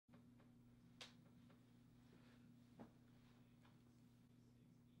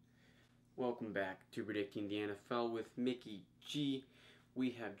Welcome back to Predicting the NFL with Mickey G.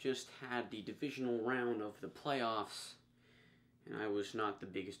 We have just had the divisional round of the playoffs, and I was not the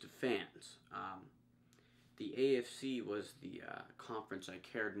biggest of fans. The AFC was the conference I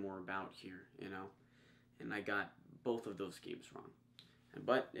cared more about here, and I got both of those games wrong.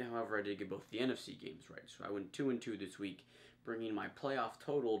 But, however, I did get both the NFC games right, so I went 2-2 this week, bringing my playoff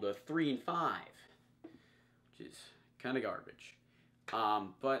total to 3-5, which is kind of garbage.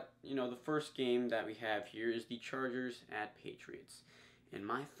 But, the first game that we have here is the Chargers at Patriots. And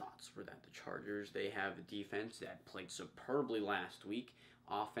my thoughts were that the Chargers, they have a defense that played superbly last week,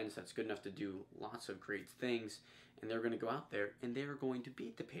 offense that's good enough to do lots of great things, and they're going to go out there and they're going to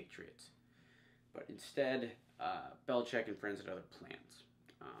beat the Patriots. But instead, Belichick and friends had other plans.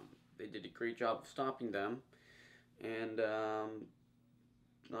 They did a great job of stopping them and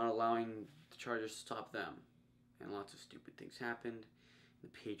not allowing the Chargers to stop them. And lots of stupid things happened. The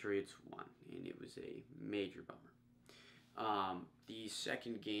Patriots won, and it was a major bummer. The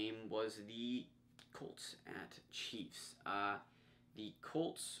second game was the Colts at Chiefs. The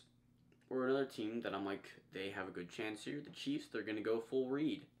Colts were another team that I'm like, they have a good chance here. The Chiefs, they're going to go full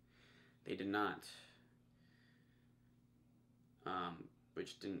Reed. They did not.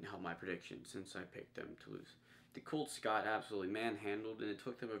 Which didn't help my prediction since I picked them to lose. The Colts got absolutely manhandled, and it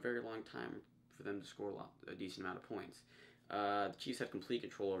took them a very long time for them to score a decent amount of points. The Chiefs had complete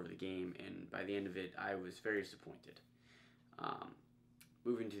control over the game, and by the end of it, I was very disappointed.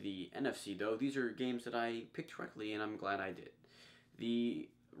 Moving to the NFC, though, these are games that I picked correctly, and I'm glad I did. The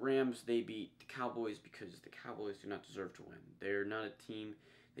Rams, they beat the Cowboys because the Cowboys do not deserve to win. They're not a team.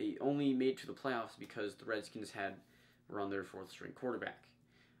 They only made it to the playoffs because the Redskins were on their fourth-string quarterback.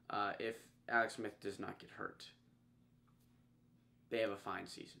 If Alex Smith does not get hurt, they have a fine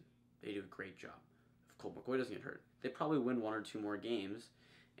season. They do a great job. If Colt McCoy doesn't get hurt, they probably win one or two more games,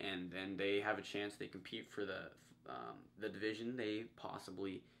 and then they have a chance. They compete for the division. They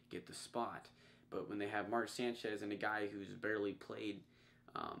possibly get the spot. But when they have Mark Sanchez and a guy who's barely played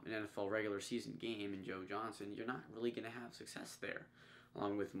an NFL regular season game in Joe Johnson, you're not really going to have success there,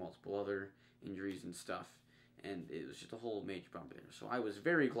 along with multiple other injuries and stuff. And it was just a whole major bummer there. So I was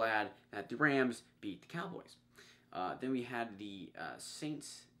very glad that the Rams beat the Cowboys. Then we had the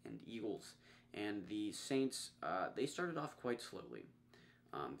Saints and Eagles. And the Saints, they started off quite slowly.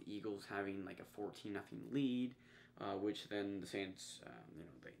 The Eagles having like a 14-0 lead, which then the Saints,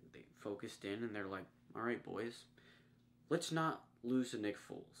 they focused in and they're like, all right, boys, let's not lose to Nick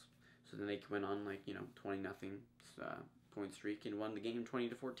Foles. So then they went on 20-0 point streak and won the game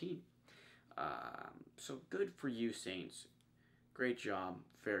 20-14. So good for you, Saints. Great job.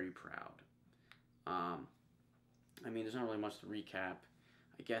 Very proud. There's not really much to recap.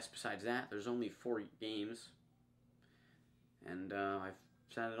 I guess besides that, there's only 4 games. And I've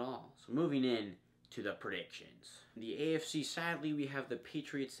said it all. So moving in to the predictions. In the AFC, sadly, we have the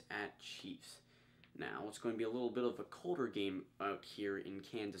Patriots at Chiefs. Now, it's going to be a little bit of a colder game out here in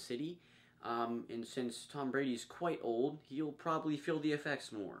Kansas City. And since Tom Brady's quite old, he'll probably feel the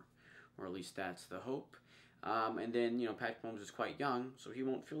effects more. Or at least that's the hope. And then, Patrick Mahomes is quite young, so he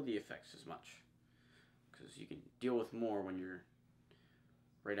won't feel the effects as much. Because you can deal with more when you're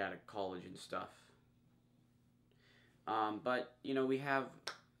right out of college and stuff. But, we have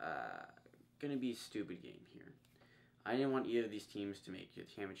going to be a stupid game here. I didn't want either of these teams to make the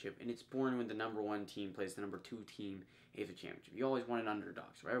championship, and it's boring when the number 1 team plays the number 2 team in the championship. You always want an underdog,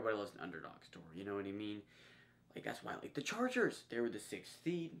 so everybody loves an underdog story, you know what I mean? That's why, the Chargers, they were the 6th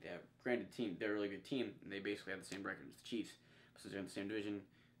seed. They're a really good team, and they basically have the same record as the Chiefs. Since they're in the same division,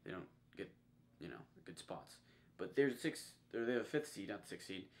 they don't get, good spots. But they're the 5th seed, not the 6th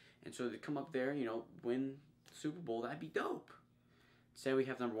seed. And so to come up there, win the Super Bowl, that'd be dope. Say we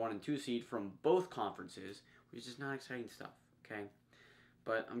have number 1 and 2 seed from both conferences, which is not exciting stuff, okay?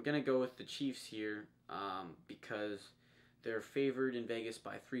 But I'm going to go with the Chiefs here because they're favored in Vegas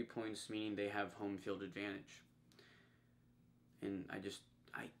by 3 points, meaning they have home field advantage. And I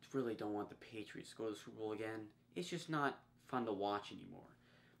really don't want the Patriots to go to the Super Bowl again. It's just not fun to watch anymore.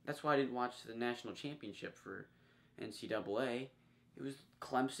 That's why I didn't watch the national championship for NCAA. It was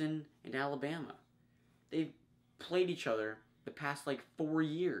Clemson and Alabama. They've played each other the past 4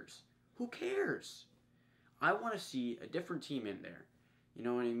 years. Who cares? I want to see a different team in there. You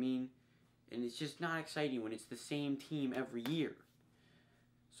know what I mean? And it's just not exciting when it's the same team every year.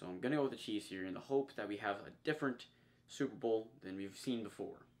 So I'm going to go with the Chiefs here in the hope that we have a different Super Bowl than we've seen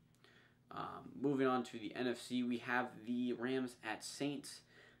before. Moving on to the NFC, we have the Rams at Saints.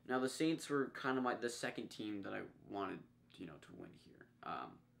 Now the Saints were kind of the second team that I wanted, to win here.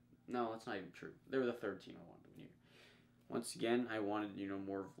 No, that's not even true. They were the 3rd team I wanted to win here. once again, I wanted,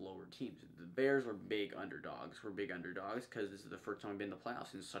 more of lower teams. The Bears were big underdogs. We're big underdogs because this is the first time I've been in the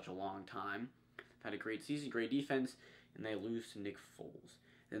playoffs in such a long time. Had a great season, great defense, and they lose to Nick Foles.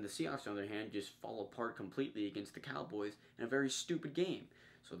 Then the Seahawks, on the other hand, just fall apart completely against the Cowboys in a very stupid game.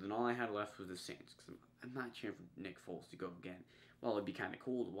 So then all I had left was the Saints, because I'm not cheering for Nick Foles to go again. Well, it'd be kind of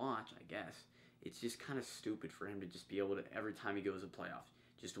cool to watch, I guess. It's just kind of stupid for him to just be able to, every time he goes to playoffs,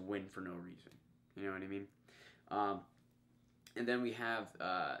 just win for no reason. You know what I mean? And then we have,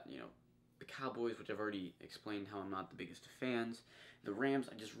 the Cowboys, which I've already explained how I'm not the biggest of fans. The Rams,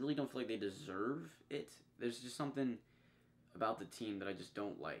 I just really don't feel like they deserve it. There's just something about the team that I just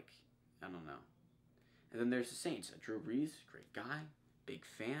don't like. I don't know. And then there's the Saints. Drew Brees, great guy, big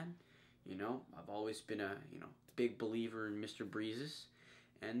fan. I've always been a, big believer in Mr. Breezes.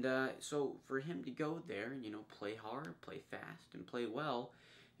 And so for him to go there, play hard, play fast, and play well,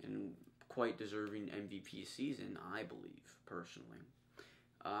 and quite deserving MVP season, I believe, personally.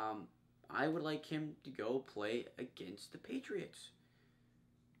 I would like him to go play against the Patriots.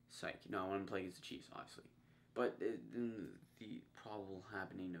 Psych. No, I want him to play against the Chiefs, obviously. But in the probable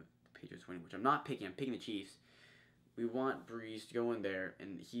happening of the Patriots winning, which I'm not picking, I'm picking the Chiefs. We want Breeze to go in there,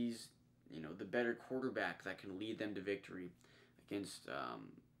 and he's, the better quarterback that can lead them to victory against,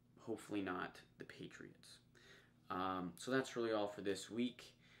 hopefully not, the Patriots. So that's really all for this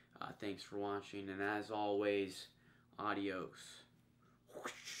week. Thanks for watching, and as always, adios.